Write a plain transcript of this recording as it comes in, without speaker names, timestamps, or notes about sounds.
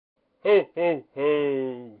Ho, ho,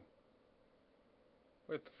 ho.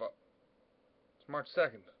 Wait the fuck. It's March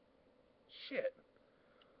 2nd. Shit.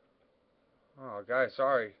 Oh, guys,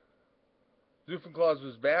 sorry. XUFN Claus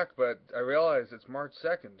was back, but I realized it's March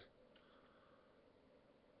 2nd.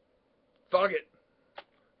 Fuck it.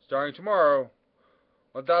 Starting tomorrow,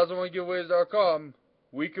 1001giveaways.com,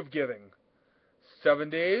 week of giving. 7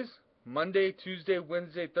 days, Monday, Tuesday,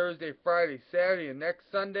 Wednesday, Thursday, Friday, Saturday, and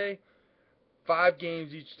next Sunday. 5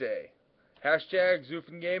 games each day. Hashtag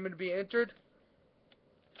XUFN Gaming to be entered.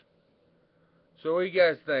 So what do you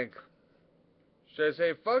guys think? Should I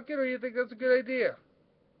say fuck it, or do you think that's a good idea?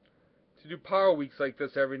 To do power weeks like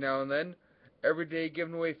this every now and then, every day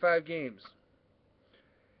giving away 5 games.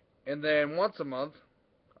 And then once a month,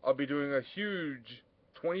 I'll be doing a huge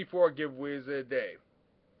 24 giveaways a day.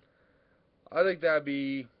 I think that'd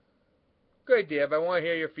be a good idea, but I want to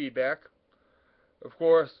hear your feedback. Of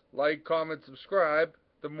course, like, comment, subscribe.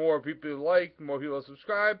 The more people like, the more people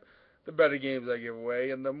subscribe, the better games I give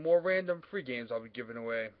away, and the more random free games I'll be giving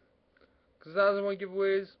away. Because 1001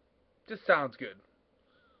 giveaways just sounds good.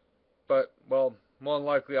 But, well, more than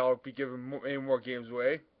likely I'll be giving many more games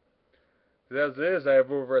away. As it is, I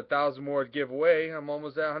have over 1,000 more to give away. I'm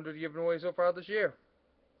almost at 100 given away so far this year.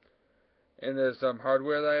 And there's some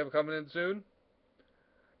hardware that I have coming in soon.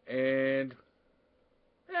 And,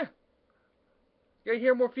 gotta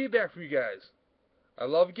hear more feedback from you guys. I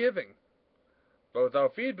love giving. But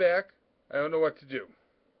without feedback, I don't know what to do.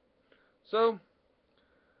 So,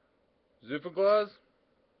 XUFN Claus,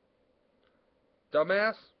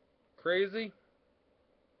 dumbass, crazy,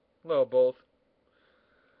 a little both.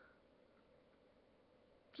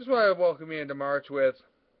 Just want to welcome you into March with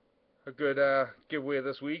a good giveaway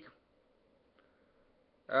this week.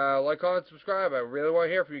 Like, comment, subscribe. I really want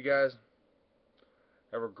to hear from you guys.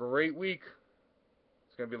 Have a great week.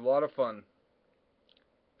 It's going to be a lot of fun.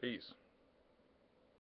 Peace.